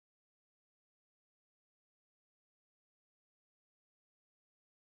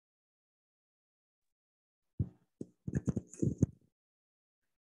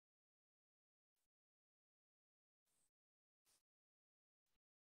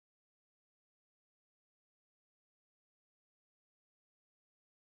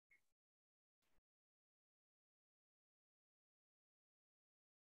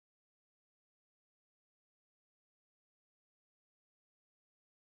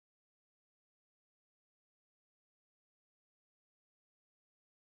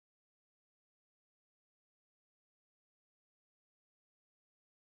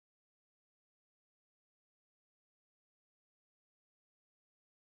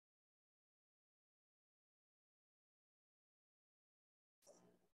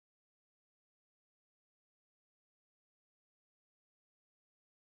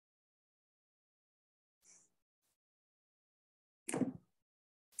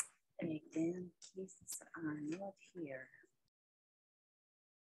My dentists are not here.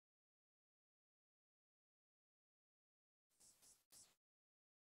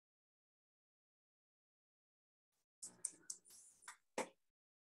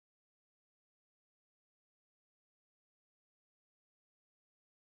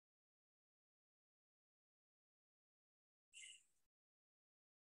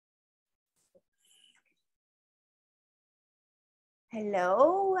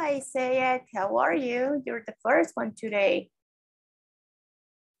 Hello, Isaiah. How are you? You're the first one today.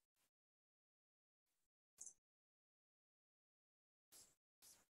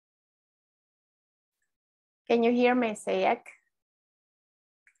 Can you hear me, Isaiah?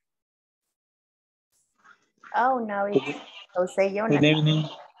 Oh, no, it's Jose Jonathan. Good evening.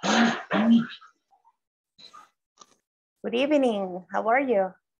 Good evening. How are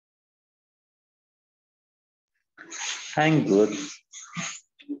you? I'm good.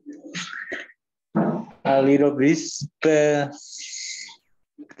 A little bit,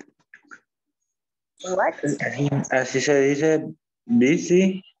 What? así se dice,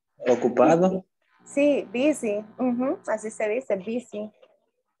 busy, ocupado. Sí, busy. Así se dice, busy.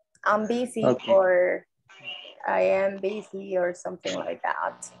 I'm busy Okay. or I am busy or something like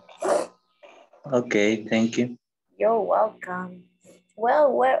that. Okay, thank you. You're welcome.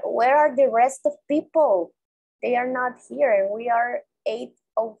 Well, where are the rest of people? They are not here and we are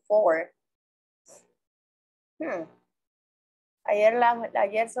 8:04.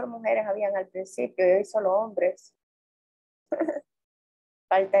 Ayer solo mujeres habían al principio y hoy solo hombres.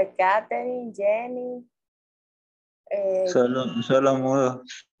 Falta Catherine, Jenny. Solo mudo.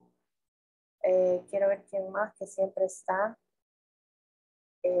 Quiero ver quién más que siempre está.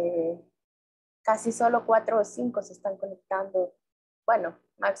 Casi solo 4 o 5 se están conectando. Bueno,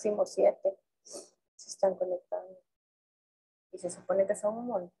 máximo 7 se están conectando. Y se supone que son un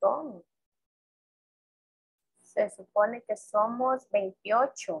montón. Se supone que somos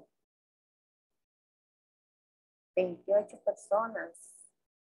 28. 28 personas.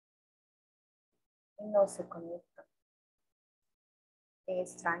 Y no se conectan. Qué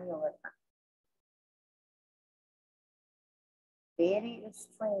extraño, ¿verdad? Very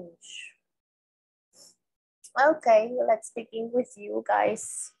strange. Okay, let's begin with you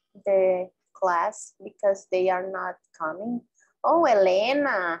guys, the class, because they are not coming. Oh,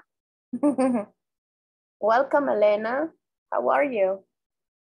 Elena. Welcome, Elena. How are you?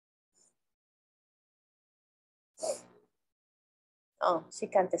 Oh, she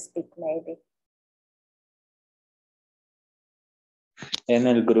can't speak, maybe. En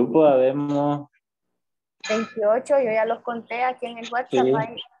el grupo habemos 28, yo ya los conté aquí en el WhatsApp, Sí.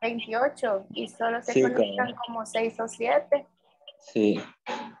 hay 28 y solo se Sí, conectan como 6 o 7. Sí.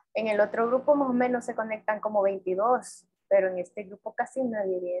 En el otro grupo más o menos se conectan como 22, pero en este grupo casi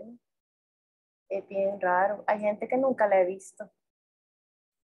nadie viene. Es bien raro. Hay gente que nunca la he visto.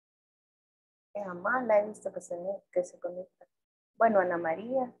 Que jamás la he visto que se conecta. Bueno, Ana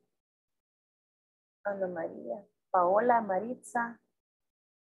María, Paola, Maritza,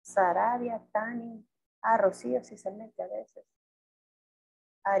 Saradia, Tani, Rocío sí se mete a veces.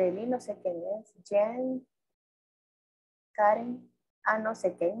 Arely no sé quién es, Jen, Karen, no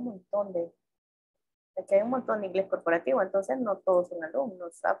sé que hay un montón de, aquí hay un montón de inglés corporativo, entonces no todos son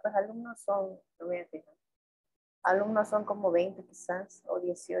alumnos, pues alumnos son, no voy a fijar, alumnos son como 20 quizás, o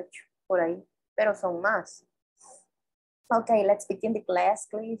 18, por ahí, pero son más. Okay, let's begin the class,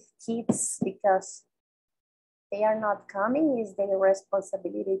 please, kids, because they are not coming, it's their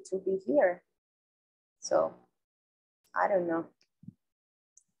responsibility to be here. So, I don't know.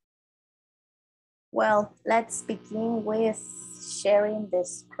 Well, let's begin with sharing the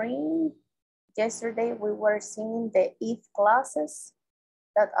screen. Yesterday, we were seeing the if clauses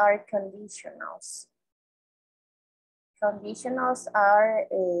that are conditionals. Conditionals are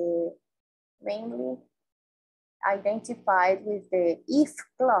mainly identified with the if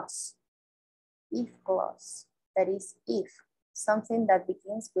clause. If clause, that is if, something that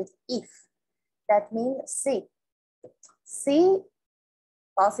begins with if. That means see. See,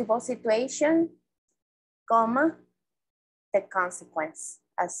 possible situation, comma, the consequence,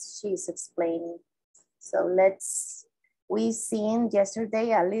 as she's explaining. So we seen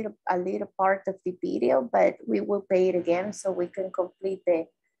yesterday a little part of the video, but we will play it again so we can complete the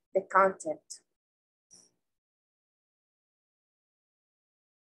content.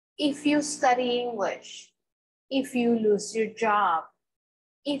 If you study English, if you lose your job,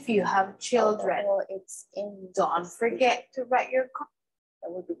 if you have children, it's in. Don't forget to write your comment. I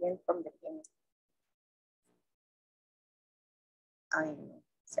will begin from the beginning. Ay, no,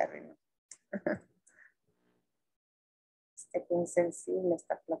 se arruinó. Está bien sensible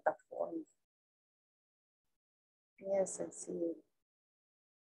esta plataforma. Yes, I see it.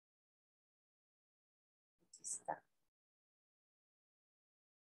 Aquí está.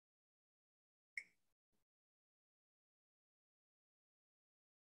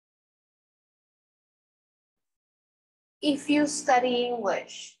 If you study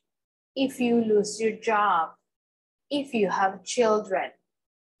English, if you lose your job, if you have children,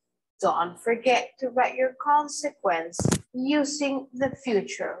 don't forget to write your consequence using the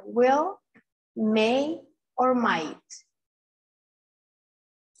future will, may, or might.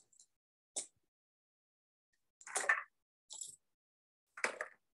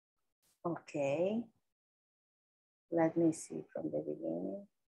 Okay. Let me see from the beginning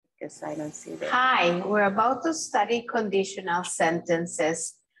because I don't see that. Hi, we're about to study conditional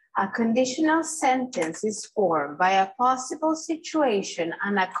sentences. A conditional sentence is formed by a possible situation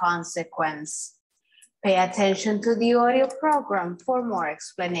and a consequence. Pay attention to the audio program for more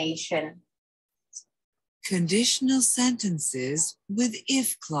explanation. Conditional sentences with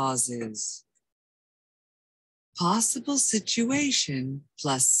if clauses. Possible situation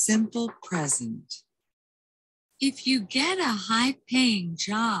plus simple present. If you get a high-paying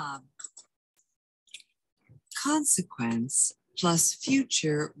job. Consequence plus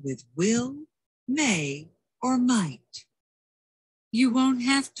future with will, may, or might. You won't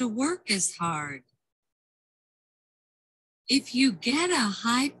have to work as hard. If you get a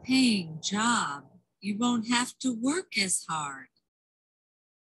high-paying job, you won't have to work as hard.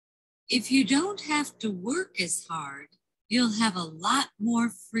 If you don't have to work as hard, you'll have a lot more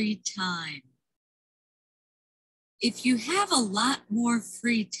free time. If you have a lot more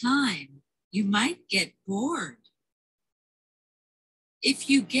free time, you might get bored. If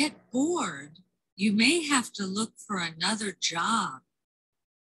you get bored, you may have to look for another job.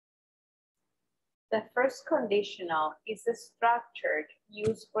 The first conditional is structured,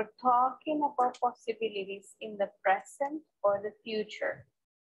 used for talking about possibilities in the present or the future.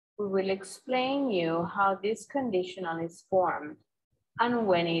 We will explain you how this conditional is formed and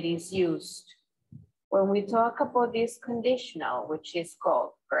when it is used. When we talk about this conditional, which is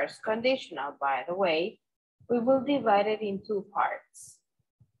called first conditional, by the way, we will divide it in two parts,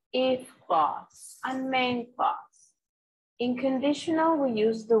 if clause and main clause. In conditional, we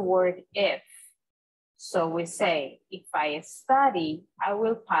use the word if. So we say, if I study, I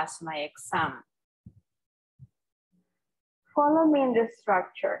will pass my exam. Follow me in the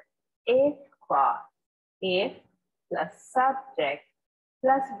structure. If clause, if plus subject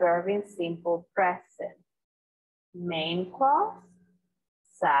plus verb in simple present. Main clause,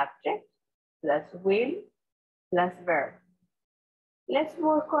 subject plus will plus verb. Let's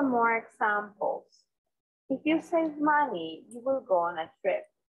work on more examples. If you save money, you will go on a trip.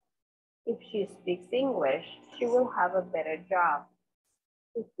 If she speaks English, she will have a better job.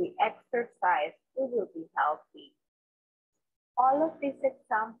 If we exercise, we will be healthy. All of these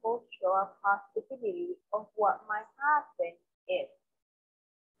examples show a possibility of what might happen if.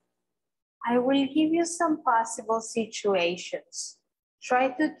 I will give you some possible situations. Try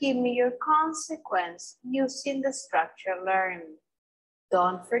to give me your consequence using the structure learned.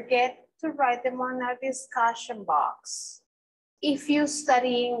 Don't forget to write them on our discussion box. If you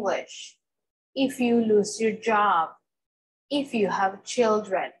study English, if you lose your job, if you have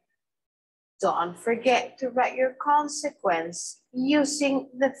children, don't forget to write your consequence using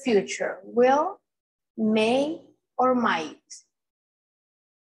the future will, may, or might.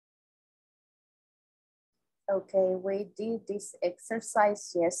 Okay, we did this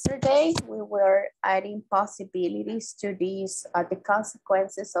exercise yesterday. We were adding possibilities to these, the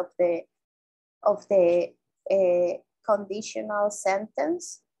consequences of the conditional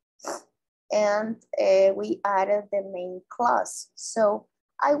sentence, and we added the main clause. So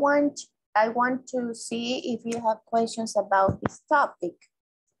I want to see if you have questions about this topic.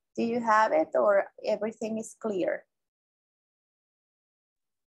 Do you have it, or everything is clear?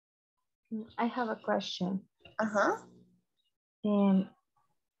 I have a question. Uh-huh.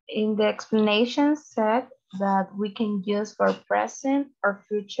 In the explanation said that we can use for present or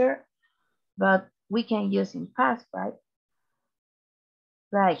future, but we can use in past, right?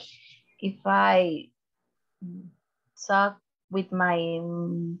 Like if I talk with my,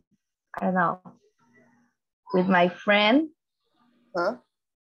 I don't know, with my friend, Huh?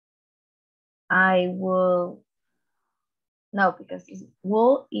 I will, no, because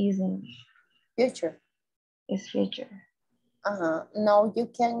will isn't Future. It's future. No, you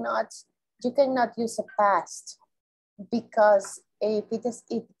cannot use a past, because if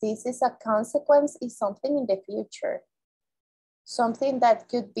this is a consequence, it's something in the future. Something that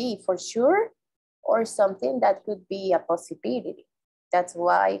could be for sure, or something that could be a possibility. That's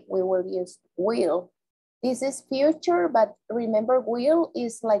why we will use will. This is future, but remember will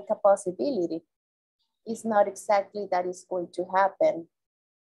is like a possibility. It's not exactly that it's going to happen.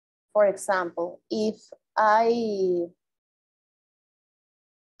 For example, if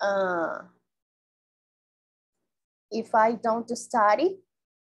I don't study,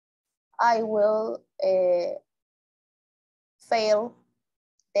 I will fail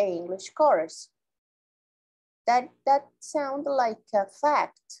the English course. That sounds like a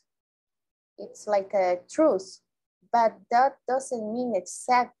fact. It's like a truth, but that doesn't mean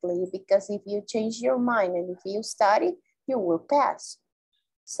exactly, because if you change your mind and if you study, you will pass.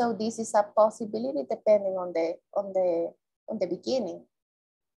 So this is a possibility depending on the beginning.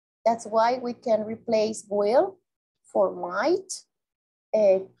 That's why we can replace will for might,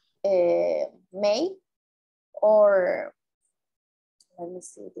 may, or let me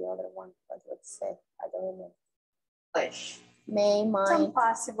see the other one. What would say? I don't remember. English. May, might. Some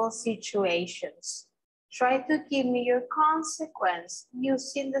possible situations. Try to give me your consequence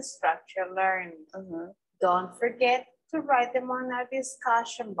using the structure learned. Don't forget to write them on our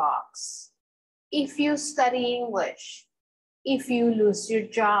discussion box. If you study English, if you lose your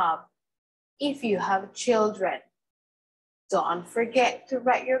job, if you have children, don't forget to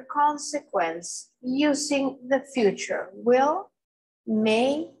write your consequence using the future will,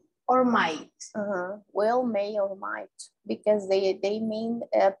 may, or might. Will, may, or might, because they mean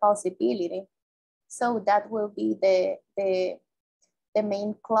a possibility. So that will be the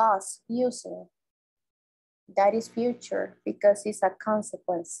main clause using. That is future because it's a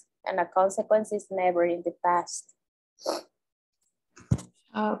consequence, and a consequence is never in the past.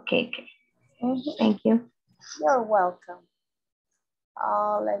 Okay. Thank you. You're welcome.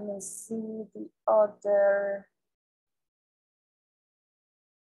 Let me see the other.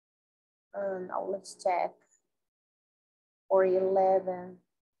 Now let's check for 11,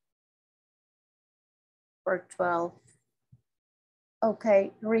 for 12.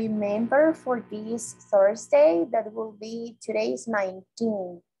 Okay, remember for this Thursday, that will be, today is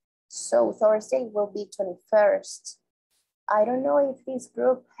 19. So Thursday will be 21st. I don't know if this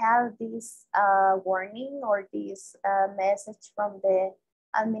group has this warning or this message from the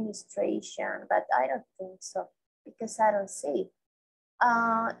administration, but I don't think so because I don't see.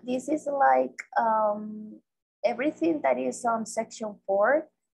 This is like everything that is on section 4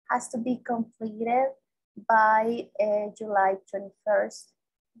 has to be completed by July 21st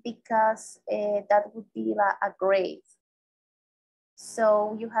because that would be like a grade.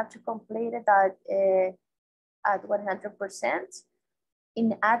 So you have to complete it at 100%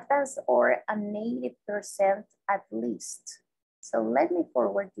 in advance or an 80% at least. So let me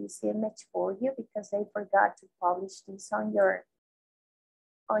forward this image for you because I forgot to publish this on your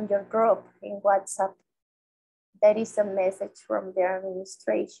group in WhatsApp. That is a message from the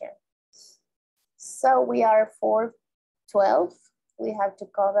administration. So we are 412. We have to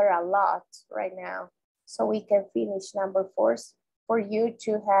cover a lot right now. So we can finish number 4 for you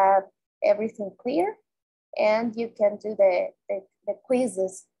to have everything clear and you can do the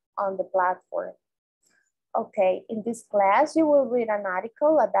quizzes on the platform. Okay, in this class, you will read an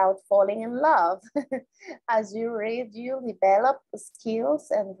article about falling in love. As you read, you develop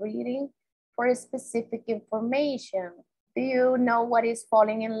skills and reading for specific information. Do you know what is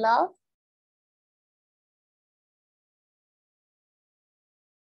falling in love?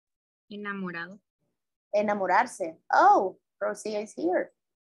 Enamorado. Enamorarse. Oh, Rosia is here.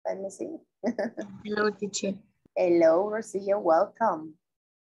 Let me see. Hello, teacher. Hello, Rosia, welcome.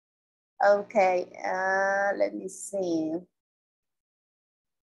 Okay, let me see.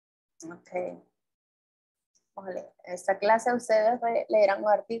 Okay. Vale. En esta clase ustedes leerán un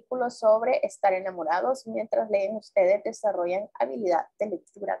artículo sobre estar enamorados mientras leen ustedes desarrollan habilidad de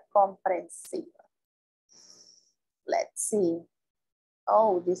lectura comprensiva. Let's see.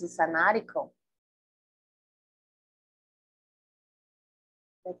 Oh, this is an article.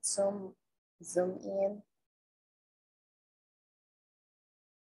 Let's zoom in.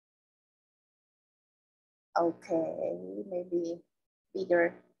 Okay, maybe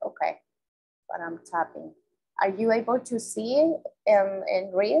bigger. Okay, but I'm tapping. Are you able to see it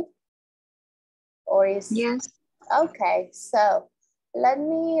and read? Or is Yes. Okay, so let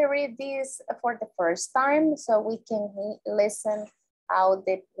me read this for the first time so we can listen how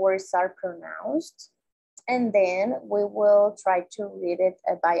the words are pronounced. And then we will try to read it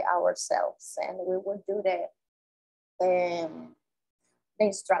by ourselves and we will do the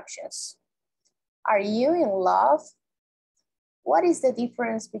instructions. Are you in love? What is the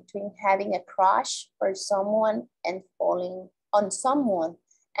difference between having a crush for someone and falling on someone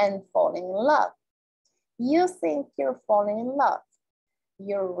and falling in love? You think you're falling in love.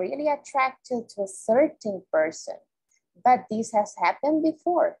 you're really attracted to a certain person, but this has happened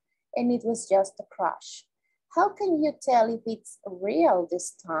before and it was just a crush. How can you tell if it's real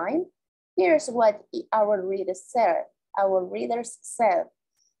this time? Here's what our readers said.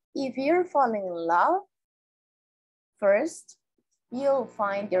 If you're falling in love, first, you'll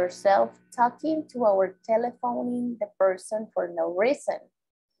find yourself talking to or telephoning the person for no reason.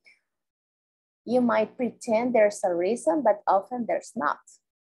 You might pretend there's a reason, but often there's not.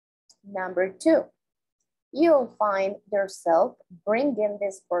 Number two, you'll find yourself bringing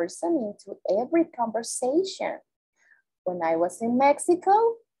this person into every conversation. When I was in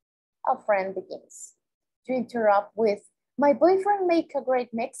Mexico, a friend begins to interrupt with, my boyfriend made a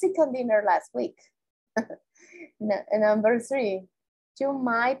great Mexican dinner last week. Number three, you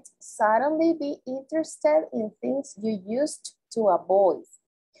might suddenly be interested in things you used to avoid.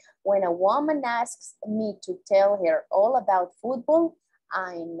 When a woman asks me to tell her all about football,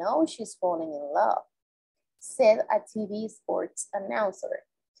 I know she's falling in love, said a TV sports announcer.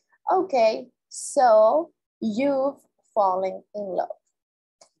 Okay, so you've fallen in love.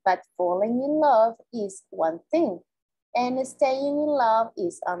 But falling in love is one thing, and staying in love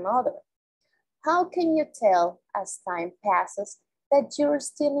is another. How can you tell as time passes that you're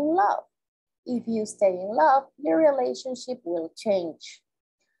still in love? If you stay in love, your relationship will change.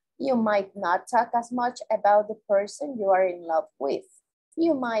 You might not talk as much about the person you are in love with.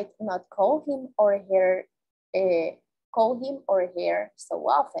 You might not call him or her so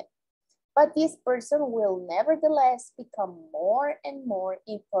often. But this person will nevertheless become more and more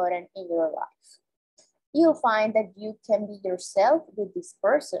important in your life. You'll find that you can be yourself with this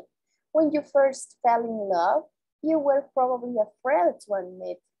person. When you first fell in love, you were probably afraid to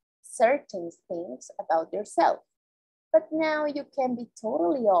admit certain things about yourself. But now you can be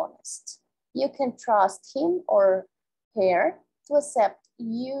totally honest. You can trust him or her to accept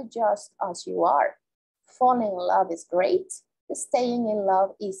you just as you are. Falling in love is great. Staying in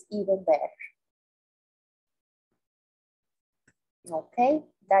love is even better. Okay,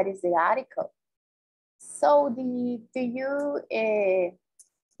 that is the article. So did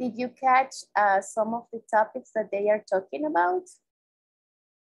you catch some of the topics that they are talking about?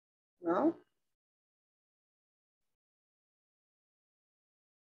 No?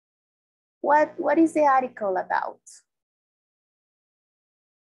 What is the article about?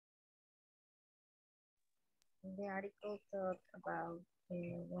 The article talks about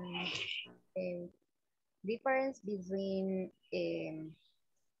when the difference between staying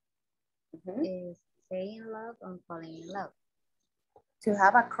in love and falling in love. To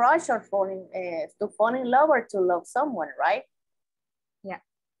have a crush or to fall in love or to love someone, right? Yeah.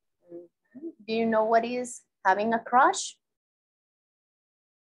 Do you know what is having a crush?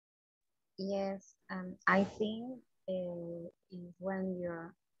 Yes, I think is when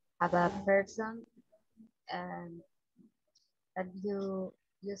you have a person that you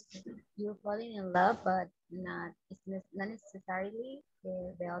falling in love, but not necessarily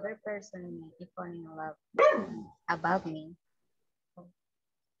the other person is falling in love about me.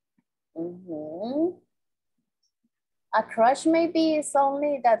 A crush maybe is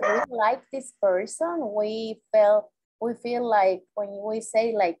only that we like this person. We feel like when we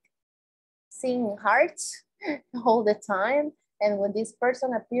say like seeing hearts all the time, and when this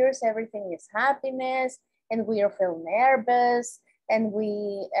person appears, everything is happiness, and we feel nervous, and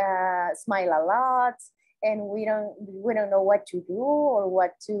we smile a lot, and we don't know what to do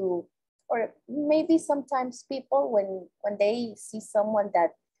or maybe sometimes people when they see someone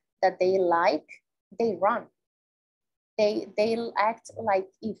that they like, they run. They'll act like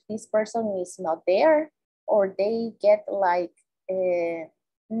if this person is not there, or they get like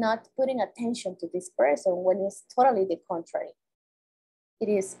not putting attention to this person when it's totally the contrary. It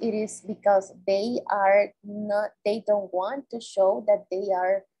is because they don't want to show that they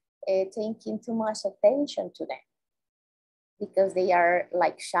are taking too much attention to them, because they are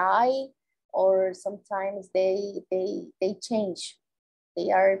like shy, or sometimes they change.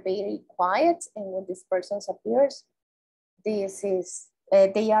 They are very quiet, and when this person appears, they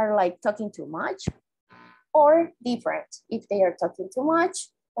are like talking too much, or different. If they are talking too much,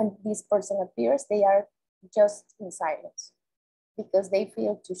 when this person appears, they are just in silence because they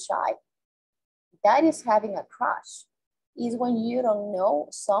feel too shy. That is having a crush. Is when you don't know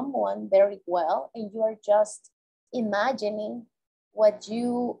someone very well and you are just imagining what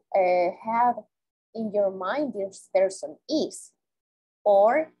you have in your mind this person is,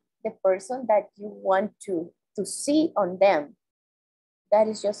 or the person that you want to see on them. That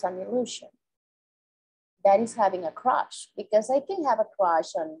is just an illusion. That is having a crush, because I can have a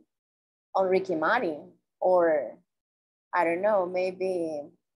crush on Ricky Martin or I don't know, maybe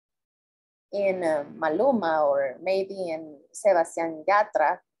in Maluma or maybe in Sebastian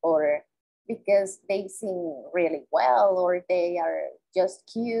Yatra, or because they sing really well, or they are just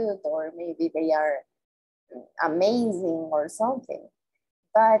cute, or maybe they are amazing or something.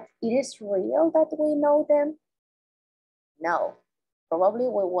 But it is real that we know them? No, probably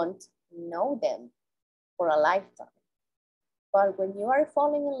we won't know them for a lifetime. But when you are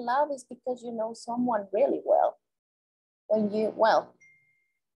falling in love, it's because you know someone really well. When you, well,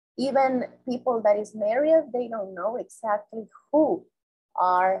 even people that is married, they don't know exactly who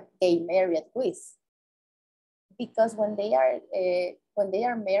are they married with. Because when they are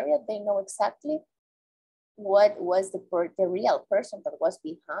married, they know exactly what was the real person that was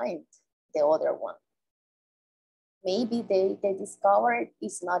behind the other one. Maybe they discovered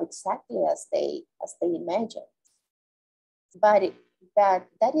it's not exactly as they imagined. But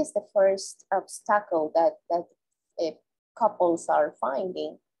that is the first obstacle that couples are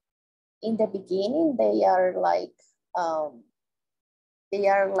finding. In the beginning, they are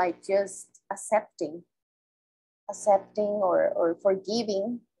like just accepting or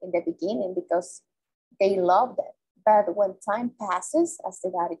forgiving in the beginning because they love them. But when time passes, as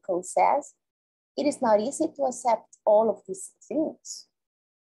the article says, it is not easy to accept all of these things.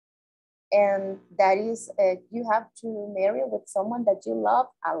 And that is, you have to marry with someone that you love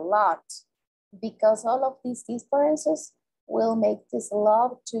a lot, because all of these differences will make this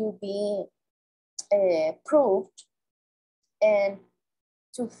love to be proved, and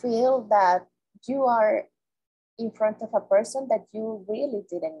to feel that you are in front of a person that you really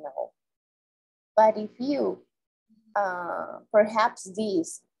didn't know. But if you, perhaps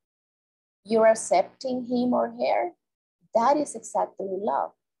you're accepting him or her, that is exactly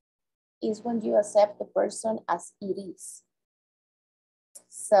love. Is when you accept the person as it is.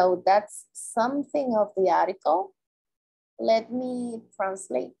 So that's something of the article. Let me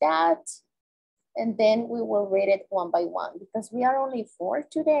translate that, and then we will read it one by one, because we are only 4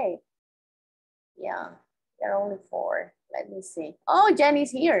 today. Yeah, we are only 4. Let me see. Oh,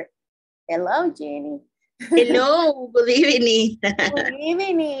 Jenny's here. Hello, Jenny. Hello, good evening. Good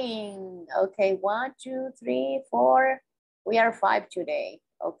evening. Okay, 1, 2, 3, 4. We are 5 today.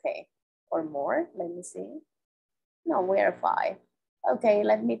 Okay, or more. Let me see. No, we are 5. Okay,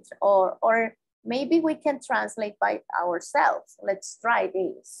 let me, or maybe we can translate by ourselves. Let's try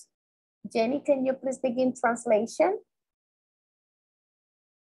this. Jenny, can you please begin translation?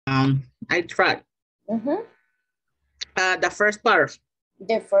 I tried. Mm-hmm. The first part.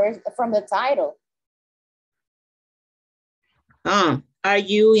 The first, from the title. Are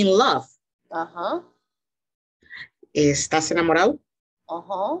you in love? Uh-huh. ¿Estás enamorado?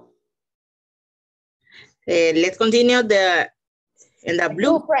 Uh-huh. Let's continue in the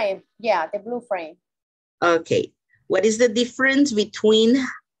blue frame. Yeah, the blue frame. Okay. What is the difference between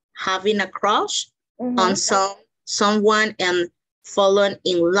having a crush on someone and falling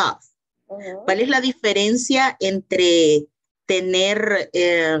in love? ¿Cuál es la diferencia entre tener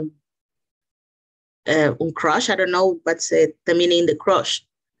un crush? I don't know what's the meaning the crush.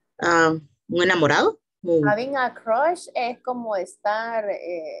 ¿Un enamorado? Having a crush es como estar...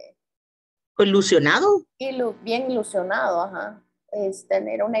 ¿Ilusionado? Bien ilusionado, ajá. Es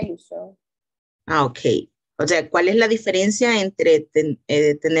tener una ilusión. Ok. O sea, ¿cuál es la diferencia entre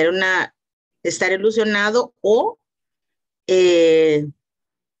estar ilusionado o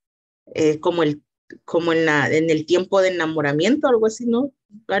como en el tiempo de enamoramiento, algo así, ¿no?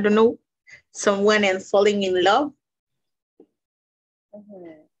 I don't know. Someone and falling in love.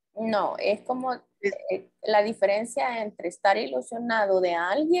 No, es como la diferencia entre estar ilusionado de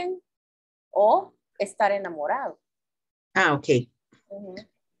alguien o estar enamorado. Ok.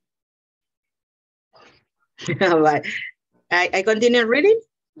 I continue reading?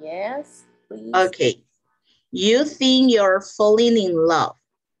 Yes, please. Okay. You think you're falling in love.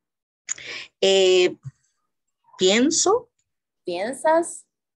 Pienso. ¿Piensas?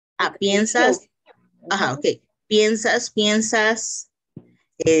 Piensas. Ajá, ok. Piensas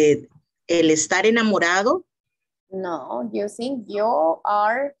el estar enamorado. No, you think you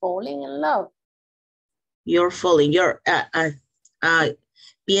are falling in love. You're falling.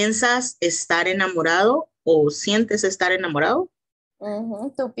 ¿Piensas estar enamorado o sientes estar enamorado?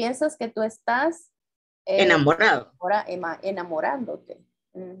 Tú piensas que tú estás enamorado. Enamorándote.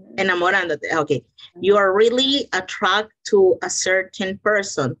 Enamorándote, ok. You are really attracted to a certain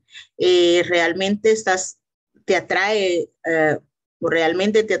person. Realmente te atrae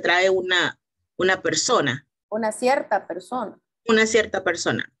una persona. Una cierta persona. Una cierta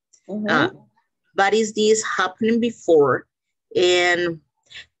persona. But is this happening before?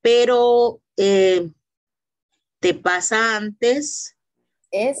 Pero te pasa antes.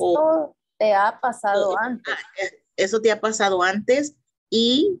 Esto te ha pasado antes. Eso te ha pasado antes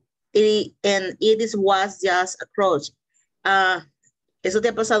and it was just a crush. Eso te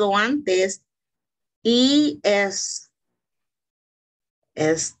ha pasado antes y es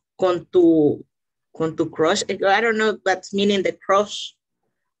con tu crush. I don't know what's meaning the crush.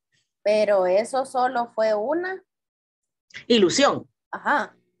 Pero eso solo fue una Ilusión.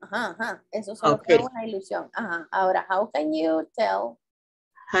 Ajá. Eso solo fue una ilusión. Ajá. Ahora, how can you tell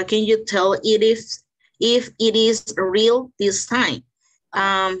if it is real this time?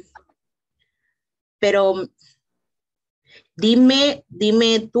 Pero dime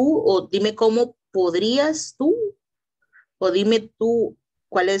tú o dime cómo podrías tú o dime tú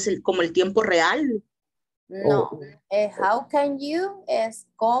cuál es como el tiempo real. No, how can you es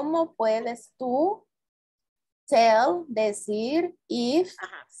cómo puedes tú decir if,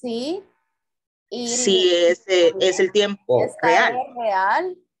 si es el tiempo real. Es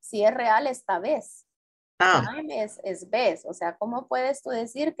real, si es real esta vez. Time es vez, o sea, ¿cómo puedes tú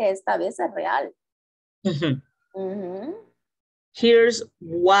decir que esta vez es real? Here's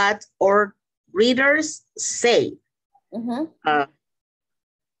what our readers say.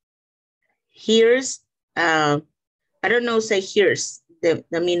 Here's, I don't know, say here's, the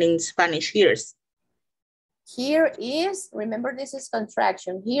meaning in Spanish, here's. Here is, remember this is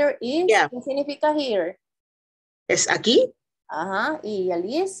contraction. Here is, yeah. ¿Qué significa here? ¿Es aquí? Ajá, ¿y el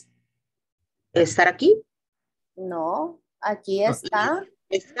is? ¿Estar aquí? No, aquí está.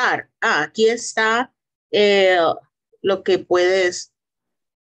 Estar. Aquí está lo que puedes.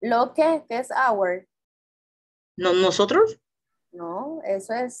 Lo que es our. No, ¿nosotros? No,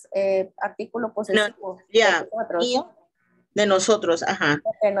 eso es artículo posesivo. No, yeah. De nosotros, ajá.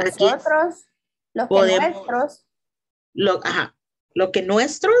 Lo que nosotros, lo que podemos, nuestros. Lo que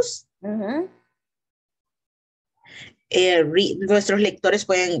nuestros. Nuestros lectores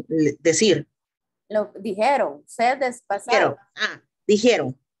pueden decir. Lo dijeron, se despasaron.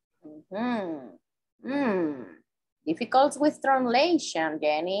 Dijeron. Difficult with translation,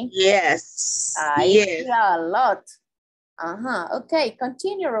 Jenny. Yes. Yes. A lot. Okay,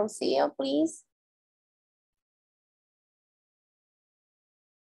 continue, Rocio, please.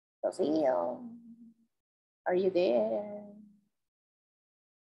 Rocio, are you there?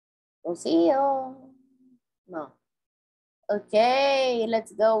 Rocio? No. Okay,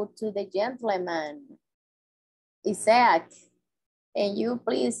 let's go to the gentleman. Isaac, can you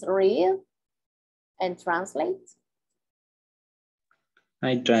please read and translate?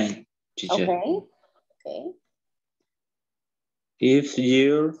 I try, teacher. Okay. If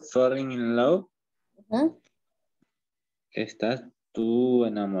you're falling in love, ¿estás tú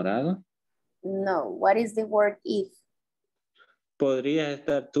enamorado? No, what is the word if? ¿Podrías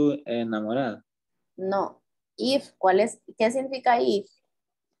estar tú enamorado? No. If, ¿qué significa if?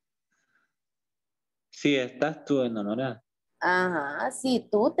 Si estás tú enamorado. Si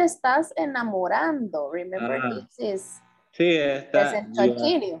tú te estás enamorando. Remember this is sí, está. Present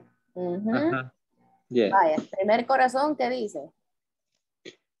continuous. Yeah. Vaya, primer corazón, ¿qué dice?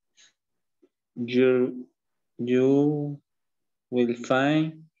 You will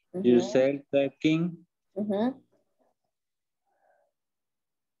find yourself talking.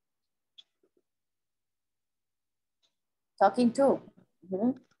 Talking to.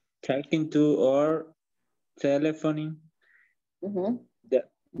 Talking to or telephoning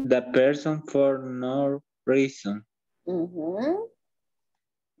the person for no reason.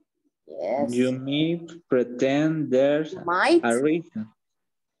 Yes. You may pretend there's a reason.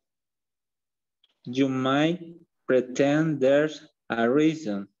 You might pretend there's a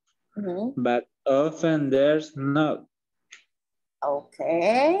reason, but often there's not.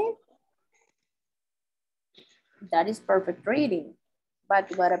 Okay. That is perfect reading. But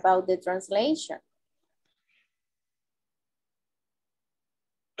what about the translation?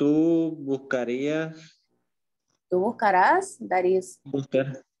 Tú buscarías. Tú buscarás, that is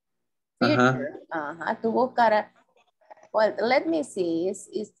buscar. future. Tú buscarás. Well, let me see. Is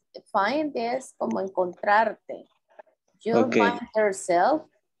find this como encontrarte. You'll find yourself.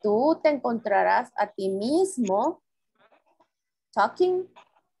 Tú te encontrarás a ti mismo. Talking.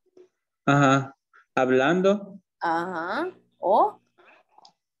 Hablando. O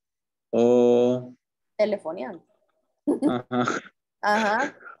telefoneando.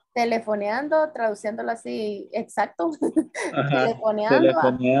 Telefoneando, traduciéndolo así exacto. Telefoneando.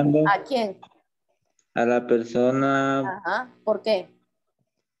 ¿A quién? A la persona. ¿Por qué?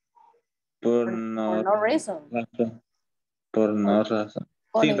 Por no reason. Por no razón.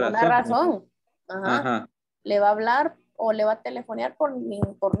 Por ninguna razón. Le va a hablar o le va a telefonear por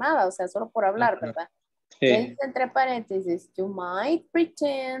nada, o sea, solo por hablar, ¿verdad? ¿Qué Sí. dice entre paréntesis? You might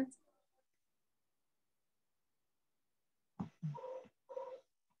pretend.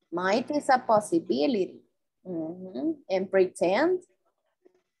 Might is a possibility. And pretend.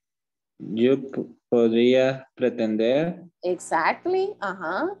 Yo podría pretender Exactly.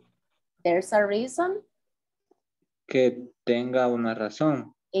 There's a reason. que tenga una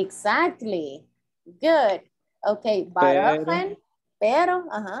razón. Exactly. Good. Okay, but Pero often, pero,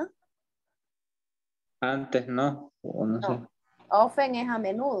 antes no, o no sé. no. Often es a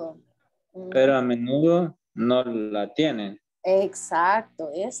menudo. Pero a menudo no la tienen.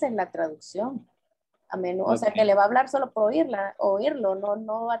 Exacto, esa es la traducción. A menudo, o sea Ok. que le va a hablar solo por oírlo,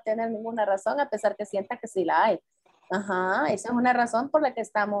 no va a tener ninguna razón a pesar que sienta que sí la hay. Esa es una razón por la que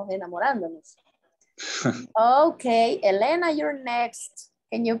estamos enamorándonos. Okay, Elena, you're next.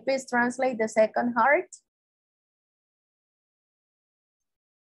 Can you please translate the second heart?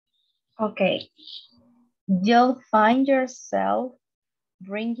 Okay. You'll find yourself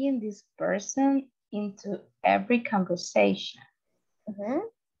bringing this person into every conversation.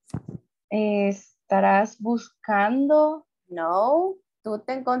 Estarás buscando. No, tú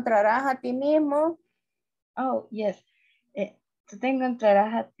te encontrarás a ti mismo. Oh, yes. Tú te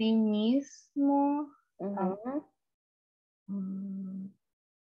encontrarás a ti mismo.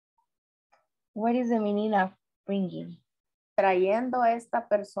 What is the meaning of bringing? Trayendo a esta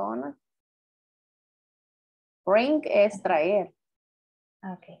persona. Bring es traer.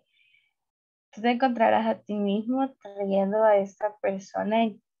 Okay. Tú te encontrarás a ti mismo trayendo a esta persona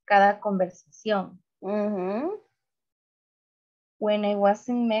en cada conversación. When I was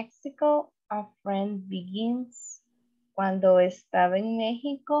in Mexico, a friend begins. Cuando estaba en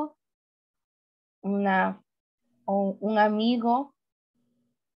México, un amigo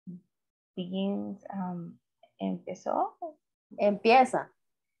begins, empezó. Empieza.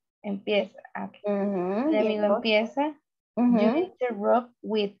 Empieza. Okay. Un amigo empieza. You interrupt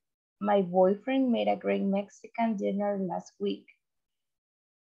with my boyfriend made a great Mexican dinner last week.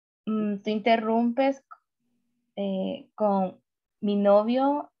 Tú interrumpes con mi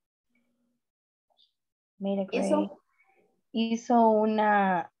novio. Made a great. Hizo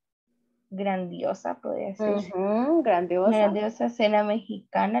una grandiosa, podría decir. Grandiosa cena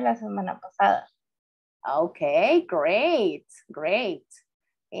mexicana la semana pasada. Okay, great.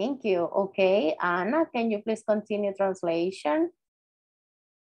 Thank you. Okay, Anna, can you please continue translation?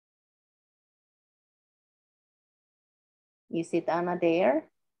 Is it Anna there?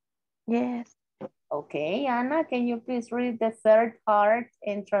 Yes. Okay, Anna, can you please read the third part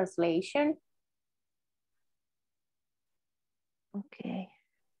in translation? Okay.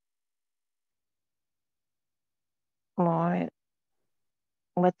 More.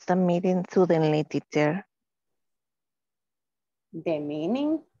 What's the meaning suddenly, teacher? The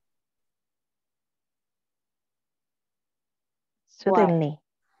meaning? Suddenly. What?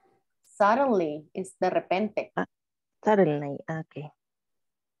 Suddenly is de repente. Suddenly, okay.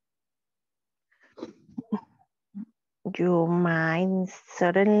 You might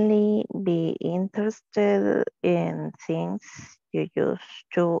suddenly be interested in things you used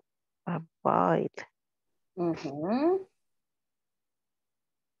to avoid.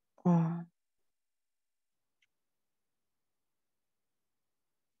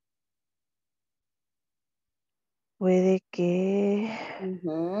 Puede que...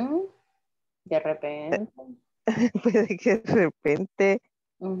 De repente. Puede que de repente...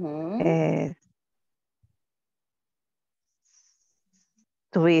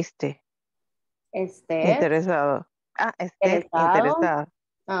 Tuviste. Interesado. Interesado.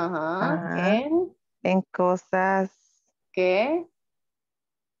 En cosas. ¿Qué?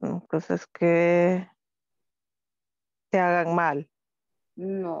 Cosas que te hagan mal.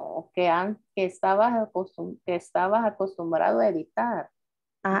 No, que estabas acostumbrado a evitar.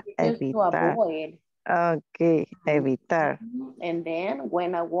 Evitar. To avoid. Okay, evitar. And then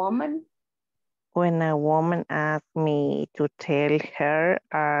when a woman asks me to tell her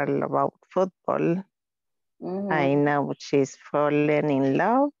all about football, I know she's fallen in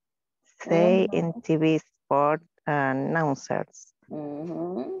love, say in TV sport announcers.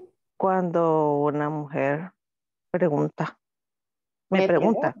 Cuando una mujer me pregunta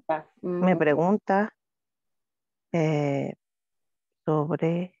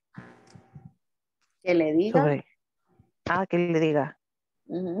sobre... Que le diga. Que le diga.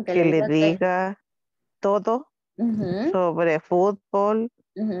 Que le diga todo sobre fútbol.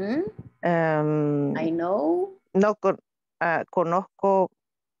 I know. No conozco.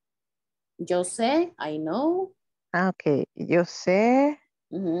 Yo sé, I know. Ok, yo sé.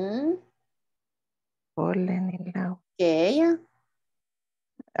 Fallen in love. Que ella.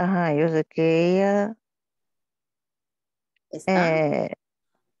 Yo sé que ella Está.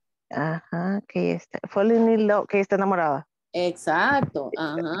 Ajá, que está. Falling in love, que está enamorada. Exacto. Que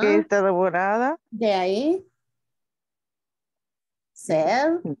Ajá. está enamorada. De ahí.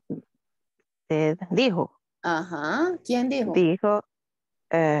 Said. Dijo. Ajá. ¿Quién dijo? Dijo.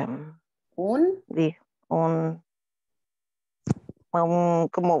 Un. Dijo. Un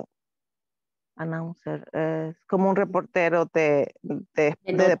como announcer, como un reportero de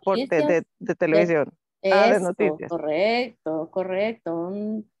deporte, noticias. de televisión. De Eso, noticias. correcto.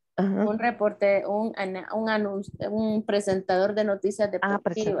 Un reporte, un presentador de noticias Presenta.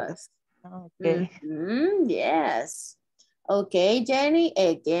 deportivas. Ok. Yes. Okay, Jenny,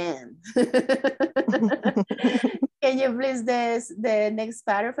 again. Can you please the next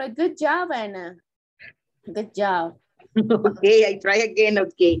paragraph? Good job, Anna. Good job. Okay, I try again,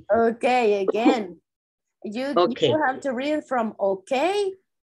 okay. Okay, again. You have to read from okay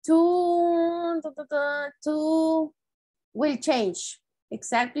to will change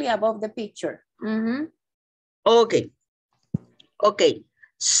exactly above the picture. Okay.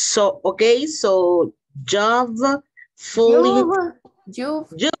 So job falling.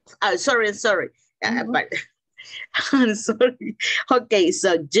 Sorry. But I'm sorry. Okay,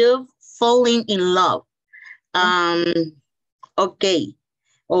 so job falling in love. Okay.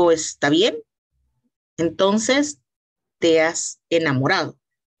 Está bien. Entonces te has enamorado.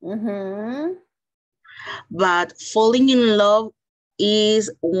 But falling in love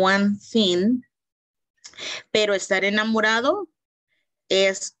is one thing, pero estar enamorado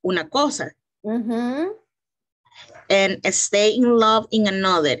es una cosa. And stay in love in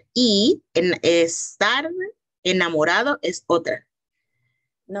another. Y estar enamorado es otra.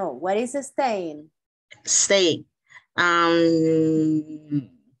 No, what is staying? Stay.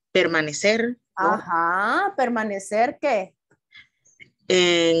 Permanecer. Ajá, permanecer, ¿qué?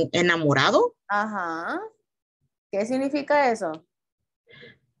 Enamorado. Ajá. ¿Qué significa eso?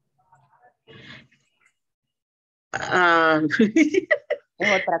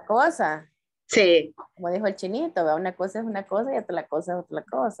 Es otra cosa. Sí. Como dijo el chinito, ¿verdad? Una cosa es una cosa y otra cosa es otra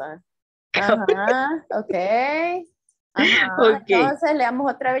cosa. Ajá, ok. Ajá, Okay. entonces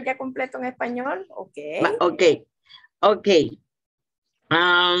leamos otra vez ya completo en español. Ok. Ok.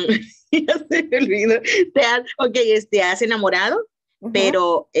 Ya se me olvidó. Te has enamorado,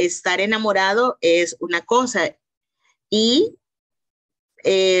 pero estar enamorado es una cosa y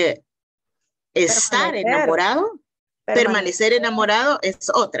estar enamorado, permanecer enamorado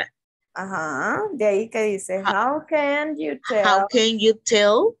es otra. Ajá, de ahí que dice, how can you tell? How can you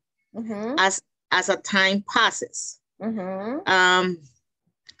tell as a time passes?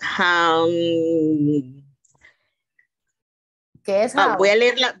 ¿Qué es how? Voy a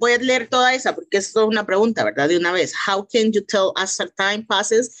leer toda esa porque esto es una pregunta, ¿verdad? De una vez. How can you tell as a time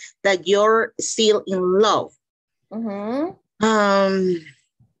passes that you're still in love?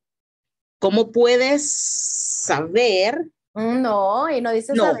 ¿Cómo puedes saber? No, y no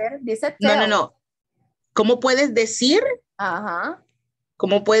dice saber, dice tell. No. ¿Cómo puedes decir? Ajá.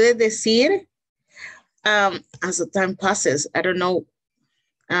 ¿Cómo puedes decir? As the time passes, I don't know.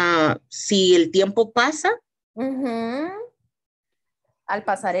 Si el tiempo pasa. Al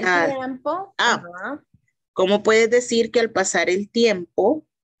pasar el tiempo. ¿Cómo puedes decir que al pasar el tiempo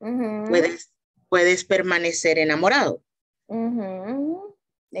puedes permanecer enamorado?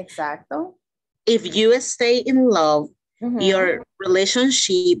 Exacto. If you stay in love, your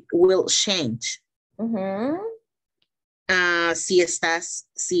relationship will change. Si estás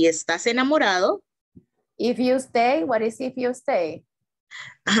enamorado. If you stay, what is if you stay?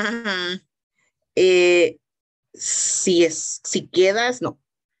 Si quedas, no.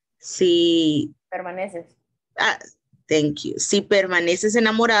 Si permaneces. Thank you. Si permaneces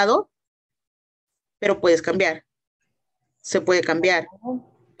enamorado, pero puedes cambiar. Se puede cambiar.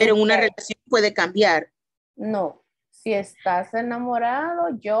 Pero en una relación puede cambiar. No. Si estás enamorado,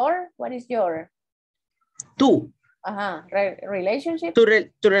 what is your? Tú. Ajá. Relationship.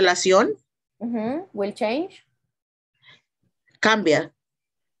 Tu relación. Will change. Cambia.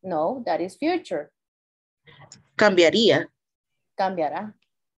 No, that is future. Cambiaría. Cambiará.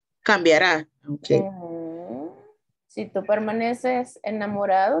 Cambiará. Okay. Si tú permaneces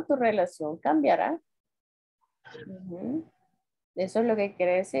enamorado, tu relación cambiará. Eso es lo que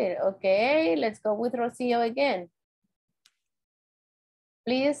quiere decir. Ok, let's go with Rocío again.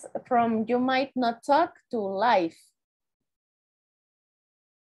 Please, from you might not talk to life.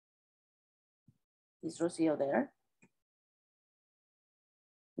 Is Rocío there?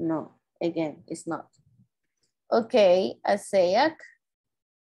 No, again, it's not. Okay, Asayak.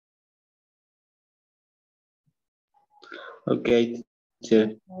 Okay.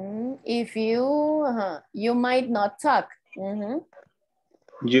 Sure. If you, you might not talk.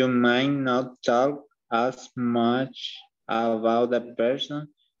 You might not talk as much about the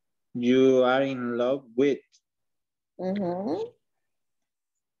person you are in love with.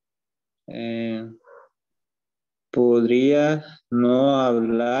 Podrías no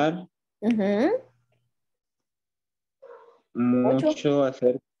hablar mucho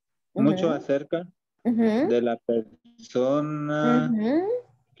acerca de la persona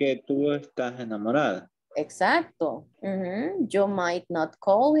que tú estás enamorada. Exacto. You might not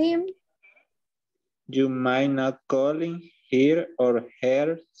call him. You might not call him or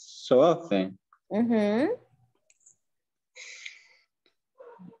her so often.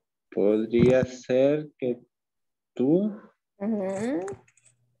 Podría ser que tú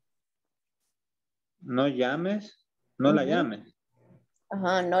no llames, no la llames.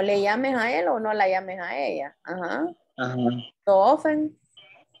 Ajá, no le llames a él o no la llames a ella. Ajá. So often.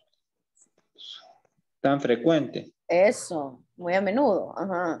 Tan frecuente. Eso, muy a menudo.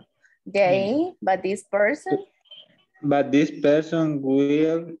 Ajá. De ahí, but this person. But this person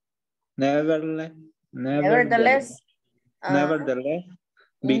will nevertheless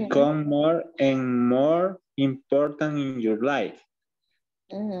become more and more important in your life.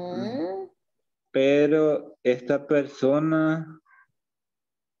 Pero esta persona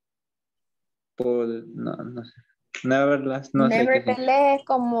no sé. Nevertheless, no sé qué significa. Es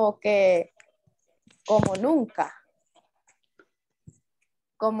como que como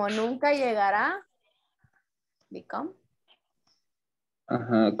nunca llegará. Become.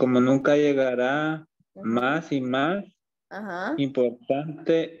 Ajá, como nunca llegará más y más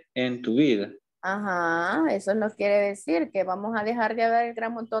importante en tu vida. Ajá, eso no quiere decir que vamos a dejar de ver el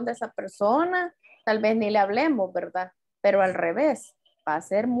gran montón de esa persona, tal vez ni le hablemos, ¿verdad? Pero al revés, va a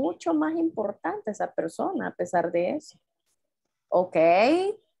ser mucho más importante esa persona a pesar de eso. Ok,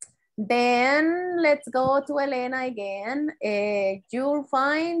 then let's go to Elena again. You'll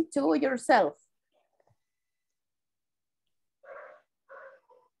find to yourself.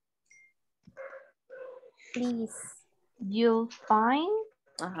 Please, you'll find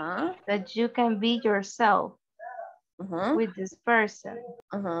that you can be yourself with this person.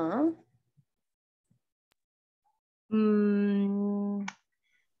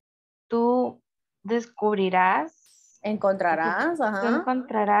 Tú descubrirás. Encontrarás. Tú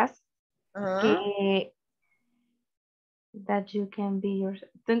encontrarás que that you can be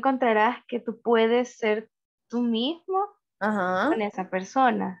yourself. Tú encontrarás que tú puedes ser tú mismo con esa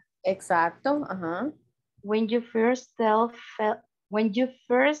persona. Exacto. When you first fell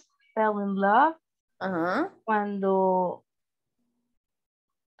in love, cuando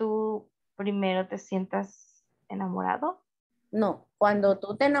tú primero te sientas enamorado. No, cuando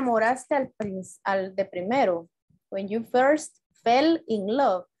tú te enamoraste al de primero. When you first fell in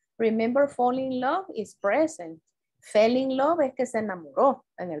love. Remember, falling in love is present. Fell in love es que se enamoró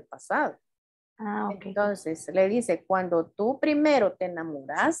en el pasado. Okay. Entonces, le dice, cuando tú primero te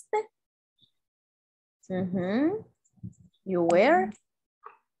enamoraste, you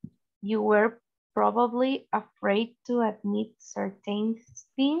were probably afraid to admit certain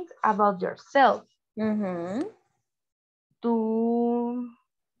things about yourself. Tú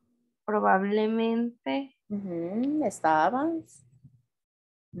probablemente estabas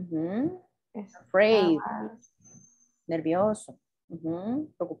afraid, nervioso,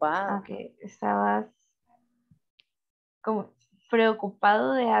 preocupado. Okay. Estabas como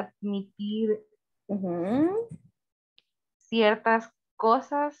preocupado de admitir ciertas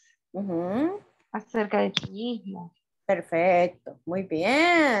cosas acerca de ti mismo. Perfecto, muy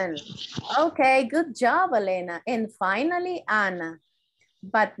bien. Okay, good job, Elena. And finally, Ana.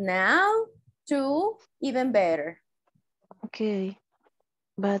 But now, to even better. Okay,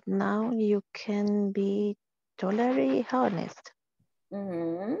 but now you can be totally honest.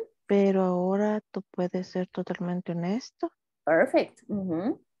 Pero ahora tú puedes ser totalmente honesto. Perfect.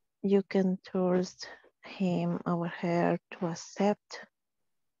 You can trust him or her to accept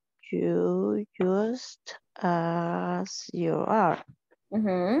you just as you are.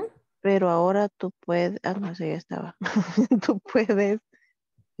 Pero ahora tú puedes, no sé, ya estaba. Tú puedes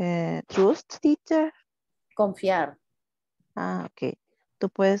trust teacher. Confiar. Ok. Tú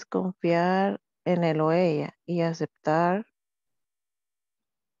puedes confiar en él o ella y aceptar.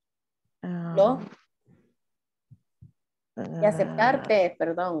 Y aceptarte,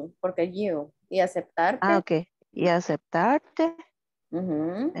 perdón, porque you. Y aceptarte. Ok. Y aceptarte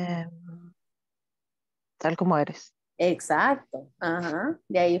tal como eres. Exacto.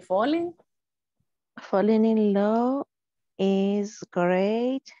 De ahí falling. Falling in love is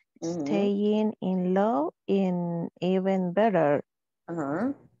great. Staying in love is even better.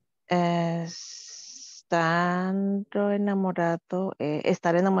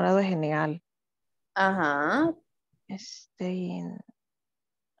 Estar enamorado es genial. Ajá.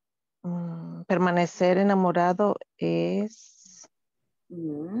 Permanecer enamorado es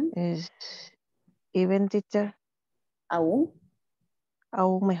even teacher. ¿Aún?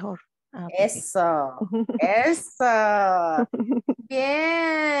 Aún mejor. Eso, eso.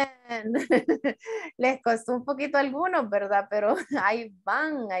 Bien. Les costó un poquito a algunos, ¿verdad? Pero ahí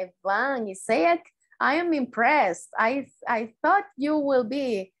van, ahí van. Y say it, I am impressed. I thought you will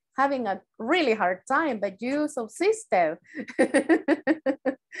be having a really hard time, but you subsisted.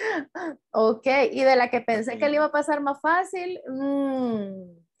 Ok, y de la que pensé que le iba a pasar más fácil.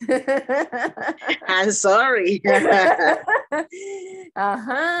 I'm sorry.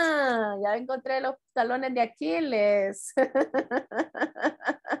 Ajá, ya encontré los talones de Aquiles.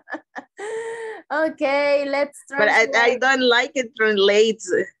 Okay, let's But translate. I don't like it translates.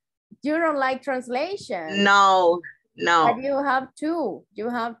 You don't like translation? No, no. But you have to. You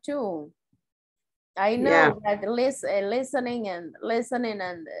have to. I know that listening and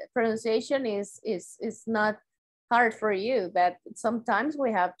pronunciation is not hard for you, but sometimes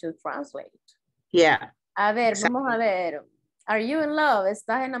we have to translate. Yeah. A ver, vamos a ver. Are you in love?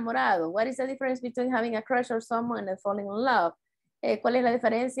 ¿Estás enamorado? What is the difference between having a crush or someone and falling in love? ¿Cuál es la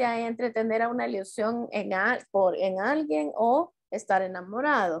diferencia entre tener una ilusión en alguien o estar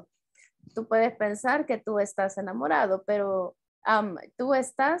enamorado? Tú puedes pensar que tú estás enamorado, pero tú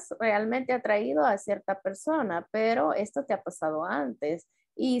estás realmente atraído a cierta persona, pero esto te ha pasado antes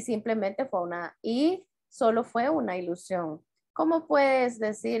y simplemente solo fue una ilusión. ¿Cómo puedes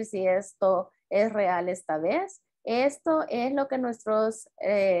decir si esto es real esta vez? Esto es lo que nuestros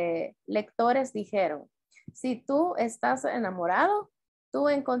lectores dijeron. Si tú estás enamorado, tú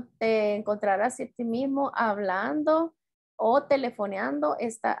te encontrarás a ti mismo hablando o telefoneando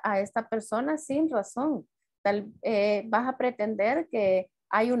a esta persona sin razón. Vas a pretender que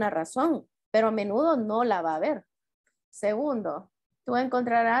hay una razón, pero a menudo no la va a haber. Segundo, tú te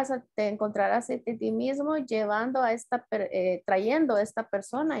encontrarás a ti mismo trayendo a esta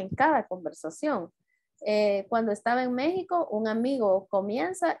persona en cada conversación. Cuando estaba en México, un amigo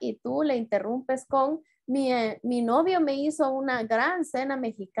comienza y tú le interrumpes con mi novio me hizo una gran cena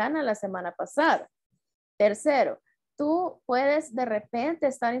mexicana la semana pasada. Tercero, tú puedes de repente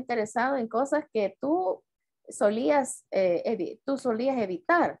estar interesado en cosas que tú solías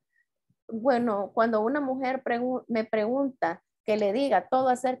evitar. Bueno, cuando una mujer me pregunta que le diga todo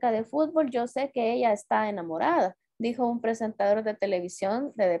acerca de fútbol, yo sé que ella está enamorada, dijo un presentador de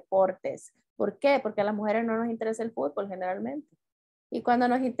televisión de deportes. ¿Por qué? Porque a las mujeres no nos interesa el fútbol generalmente. Y cuando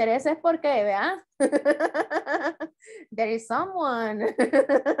nos interesa es porque, ¿verdad? There is someone.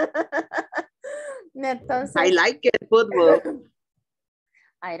 Entonces, I like it, football.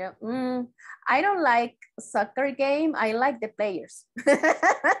 I don't like soccer game. I like the players.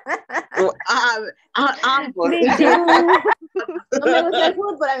 Ambos. No me gusta el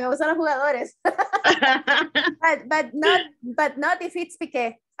fútbol, a mí me gustan los jugadores. but not if it's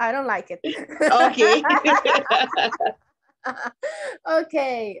Piqué. I don't like it. Okay.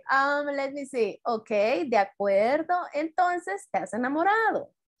 Okay, let me see. Okay, de acuerdo. Entonces, te has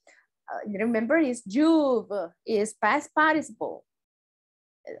enamorado. Remember, it's you've, is past participle.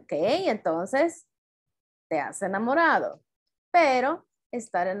 Okay, entonces, te has enamorado. Pero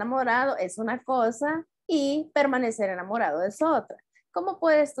estar enamorado es una cosa y permanecer enamorado es otra. ¿Cómo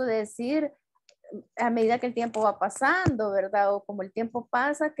puedes tú decir a medida que el tiempo va pasando, verdad? O como el tiempo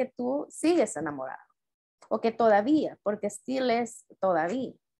pasa, que tú sigues enamorado. O que todavía, porque still es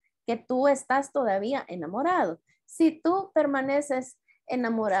todavía. Que tú estás todavía enamorado. Si tú permaneces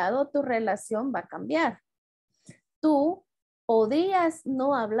enamorado, tu relación va a cambiar. Tú podrías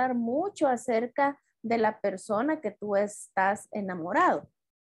no hablar mucho acerca de la persona que tú estás enamorado.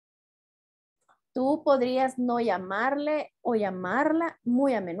 Tú podrías no llamarle o llamarla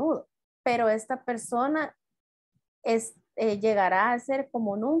muy a menudo, pero esta persona llegará a ser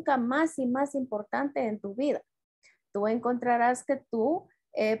como nunca más y más importante en tu vida. Tú encontrarás que tú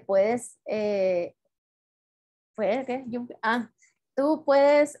puedes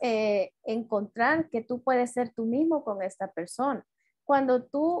encontrar que tú puedes ser tú mismo con esta persona. Cuando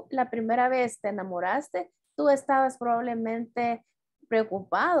tú la primera vez te enamoraste, tú estabas probablemente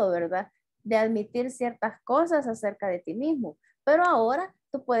preocupado, ¿verdad? De admitir ciertas cosas acerca de ti mismo. Pero ahora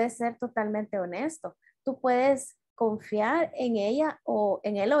tú puedes ser totalmente honesto. Tú puedes confiar en ella o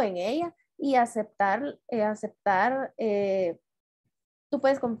en él o en ella y tú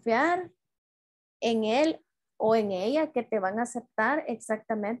puedes confiar en él o en ella que te van a aceptar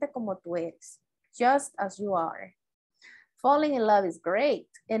exactamente como tú eres. Just as you are. Falling in love is great.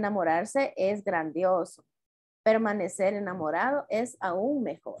 Enamorarse es grandioso. Permanecer enamorado es aún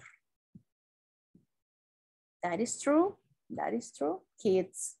mejor. That is true. That is true,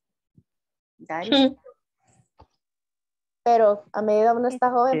 kids. That is true. Pero a medida uno está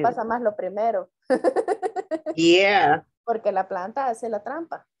joven pasa más lo primero. Yeah. Porque la planta hace la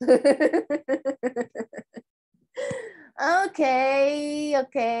trampa. Ok.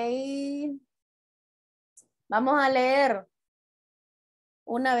 Vamos a leer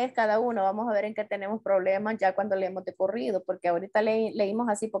una vez cada uno. Vamos a ver en qué tenemos problemas ya cuando leemos de corrido, porque ahorita leímos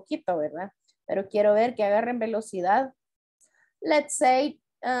así poquito, ¿verdad? Pero quiero ver que agarren velocidad. Let's say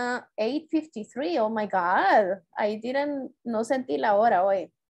 8:53. Oh my God. No sentí la hora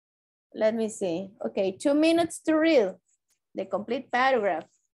hoy. Let me see. Okay, 2 minutes to read the complete paragraph.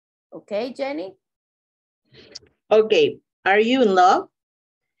 Okay, Jenny? Okay, are you in love?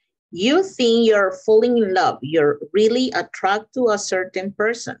 You think you're falling in love. You're really attracted to a certain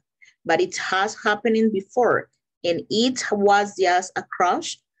person, but it has happened before and it was just a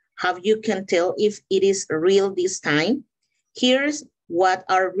crush. How you can tell if it is real this time? Here's what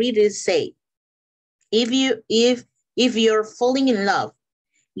our readers say. If you're falling in love,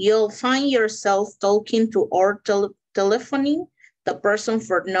 you'll find yourself talking to or telephoning the person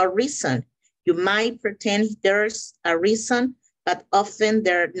for no reason. You might pretend there's a reason, but often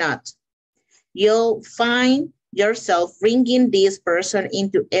they're not. You'll find yourself bringing this person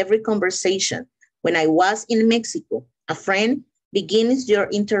into every conversation. When I was in Mexico, a friend begins your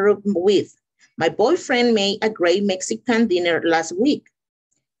interrupt with, my boyfriend made a great Mexican dinner last week.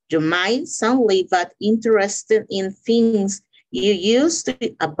 You might suddenly but interested in things you used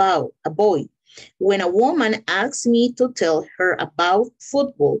to avoid. When a woman asks me to tell her about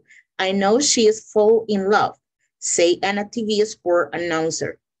football, I know she is full in love, say a TV sport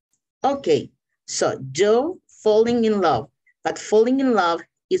announcer. Okay, so you're falling in love, but falling in love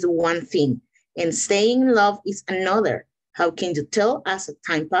is one thing and staying in love is another. How can you tell as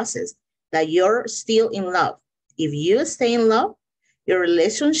time passes that you're still in love? If you stay in love, your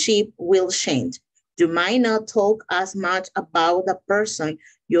relationship will change. You might not talk as much about the person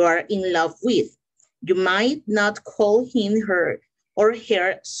you are in love with. You might not call him, her, or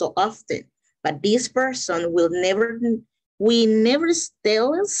her so often, but this person will never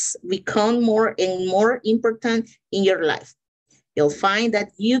become more and more important in your life. You'll find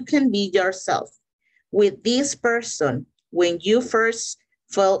that you can be yourself. With this person, when you first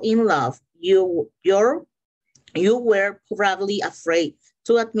fell in love, you were probably afraid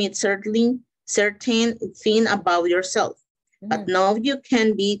to admit certain thing about yourself. But now you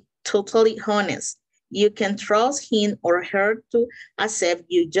can be totally honest. You can trust him or her to accept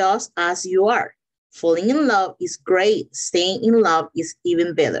you just as you are. Falling in love is great. Staying in love is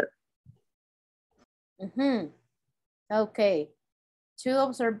even better. Okay. 2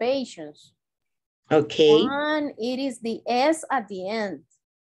 observations. Okay. One, it is the S at the end.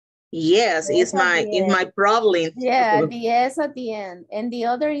 Yes, it's my problem. Yeah, the S at the end. And the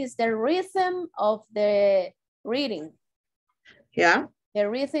other is the rhythm of the reading. Yeah. The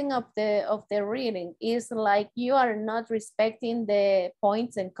rhythm of the reading is like you are not respecting the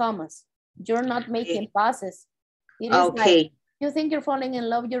points and commas. You're not making pauses. It is like you think you're falling in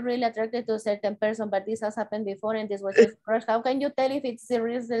love, you're really attracted to a certain person, but this has happened before and this was just crush. How can you tell if it's the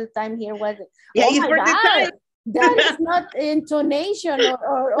real time here? Was it? Yeah, oh my God, that is not intonation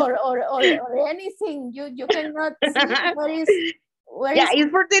or anything. You cannot see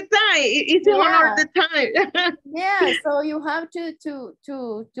it's for the time. It's 1 hour the time. Yeah, so you have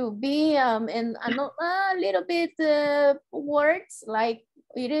to be in a little bit words like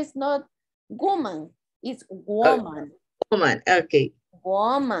it is not woman, it's woman. Woman, okay.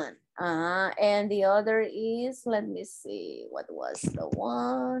 Woman. And the other is, let me see, what was the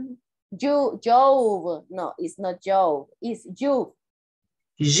one? Jove. No, it's not Jove. It's Juve.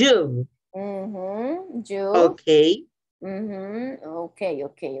 Juve. Juve. Okay.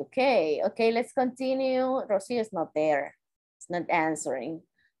 Okay, let's continue. Rosie is not there. It's not answering.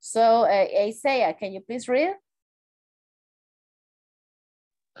 So, Isaiah, can you please read?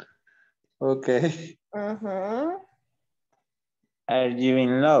 Okay. Are you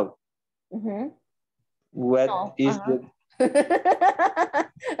in love? What is the...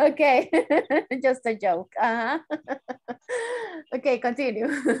 Okay, just a joke. Okay, continue.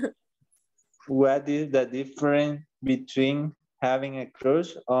 What is the difference between having a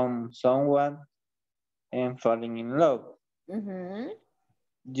crush on someone and falling in love?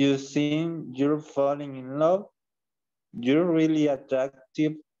 You think you're falling in love? You're really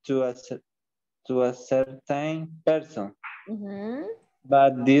attractive to a certain person.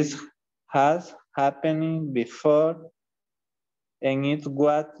 But this has happened before and it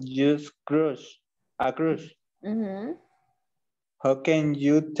was just a cruise. How can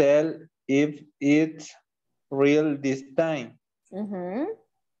you tell if it's real this time?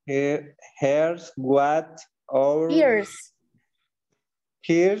 Here's what our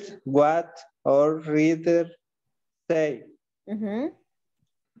reader say.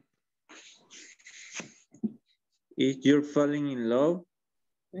 If you're falling in love,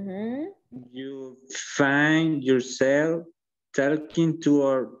 you find yourself talking to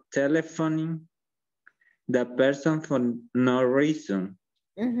or telephoning the person for no reason.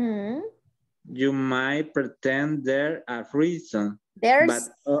 You might pretend there's a reason. There's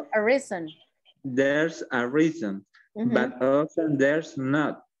a reason. There's a reason, but often there's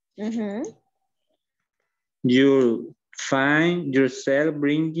not. You find yourself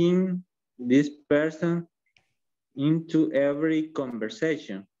bringing this person into every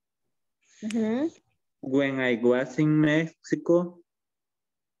conversation. When I was in Mexico,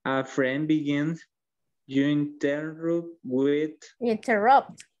 a friend begins, you interrupt with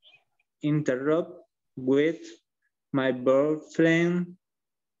my boyfriend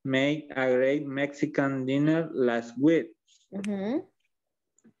made a great Mexican dinner last week.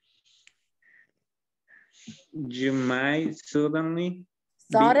 You might suddenly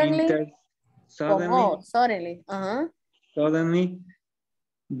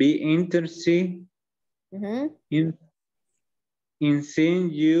be interested in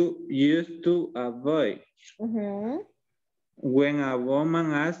things you used to avoid. When a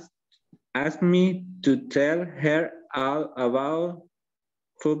woman asks me to tell her all about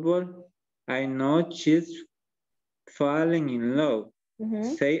football, I know she's falling in love.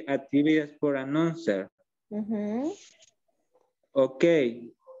 Say activities for announcer.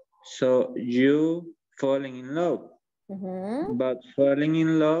 Okay, so you falling in love. But falling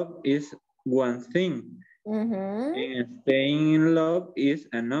in love is one thing. And staying in love is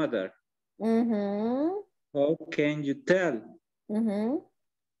another. How can you tell?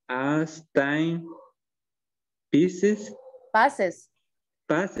 As time passes,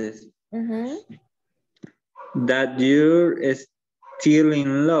 that you're still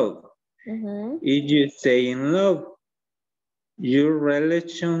in love. If you stay in love, your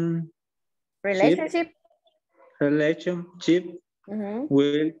relationship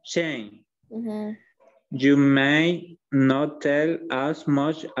will change. You may not tell as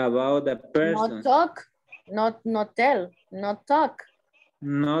much about the person.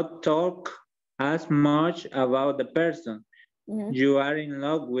 Not talk as much about the person you are in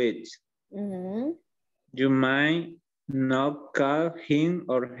love with. You might not call him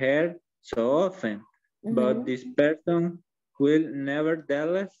or her so often, but this person will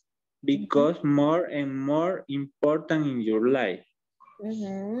nevertheless become more and more important in your life.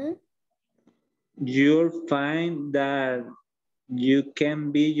 You'll find that you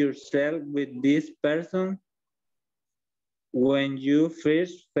can be yourself with this person when you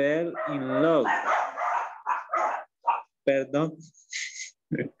first fell in love. Perdón.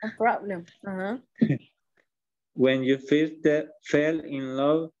 No problem. When you first fell in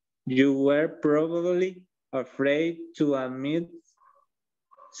love, you were probably afraid to admit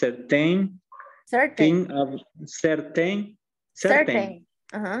certain thing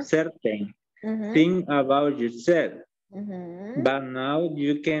about yourself. But now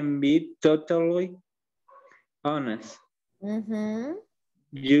you can be totally honest.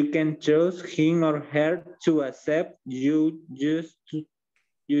 You can choose him or her to accept you just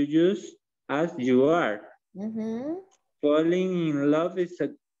as you are. Falling in love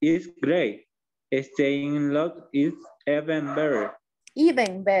is great. Staying in love is even better.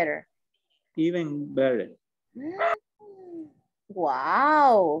 Even better.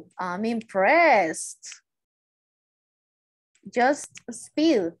 Wow, I'm impressed. Just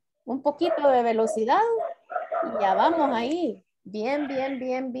speed. Un poquito de velocidad y ya vamos ahí. Bien.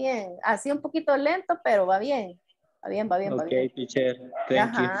 Así un poquito lento, pero va bien. Va bien. Okay, teacher.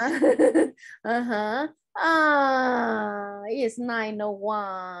 Thank you. It's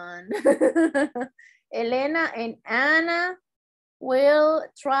 9:01. Elena and Anna will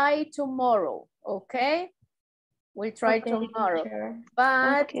try tomorrow, okay? We'll try tomorrow. Teacher.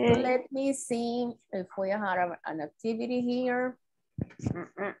 But let me see if we have an activity here.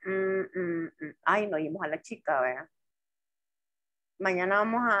 Ay, no oímos a la chica, ¿verdad? Mañana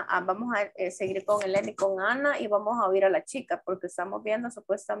vamos a seguir con Elena y con Ana y vamos a oír a la chica porque estamos viendo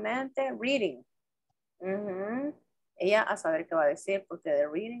supuestamente reading. Ella a saber qué va a decir porque de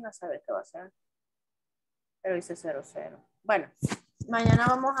reading a saber qué va a hacer. Pero dice 00. Bueno, mañana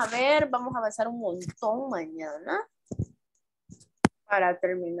vamos a ver, vamos a avanzar un montón mañana Para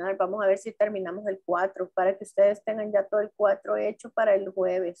terminar, vamos a ver si terminamos el 4, para que ustedes tengan ya todo el 4 hecho para el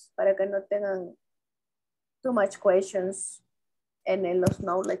jueves, para que no tengan too much questions en los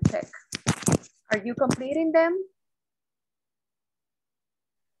knowledge check. Are you completing them?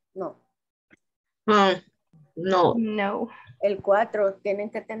 No. No. No. El 4,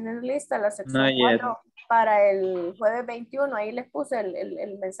 tienen que tener lista la sección Not yet. 4 para el jueves 21. Ahí les puse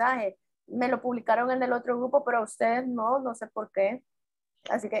el mensaje. Me lo publicaron en el otro grupo, pero ustedes no sé por qué.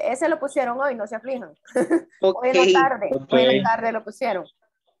 Así que ese lo pusieron hoy, no se aflijan. Hoy en la tarde, hoy en la tarde lo pusieron.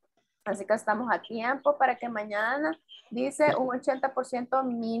 Así que estamos a tiempo para que mañana dice un 80%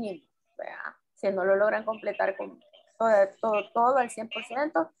 mínimo. ¿Verdad? Si no lo logran completar con todo al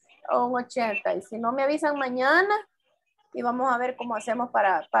 100% o un 80%. Y si no me avisan mañana, y vamos a ver cómo hacemos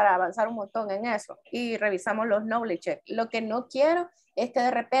para avanzar un montón en eso. Y revisamos los knowledge check. Lo que no quiero es que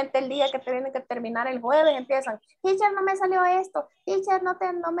de repente el día que tienen que terminar el jueves empiezan, teacher, no me salió esto, teacher,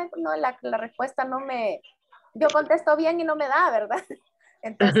 la respuesta no me, yo contesto bien y no me da, ¿verdad?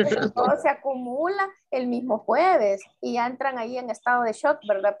 Entonces todo se acumula el mismo jueves y ya entran ahí en estado de shock,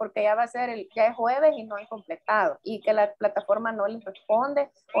 ¿verdad? Porque ya va a ser ya es jueves y no han completado y que la plataforma no les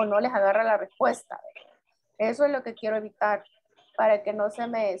responde o no les agarra la respuesta, ¿verdad? Eso es lo que quiero evitar para que no se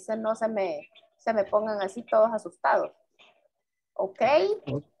me pongan así todos asustados. ¿Ok?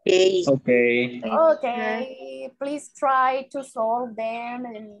 Okay. Okay. Ok. Please try to solve them.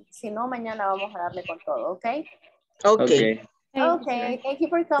 And si no, mañana vamos a darle con todo. ¿Ok? Okay. Okay. Thank you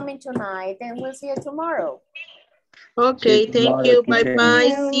for coming tonight and we'll see you tomorrow. Okay. Thank you.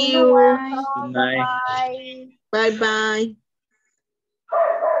 Bye-bye. See you. Welcome. Bye-bye. Bye-bye.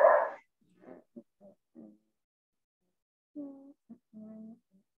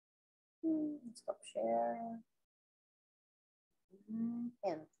 Stop share.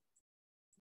 End.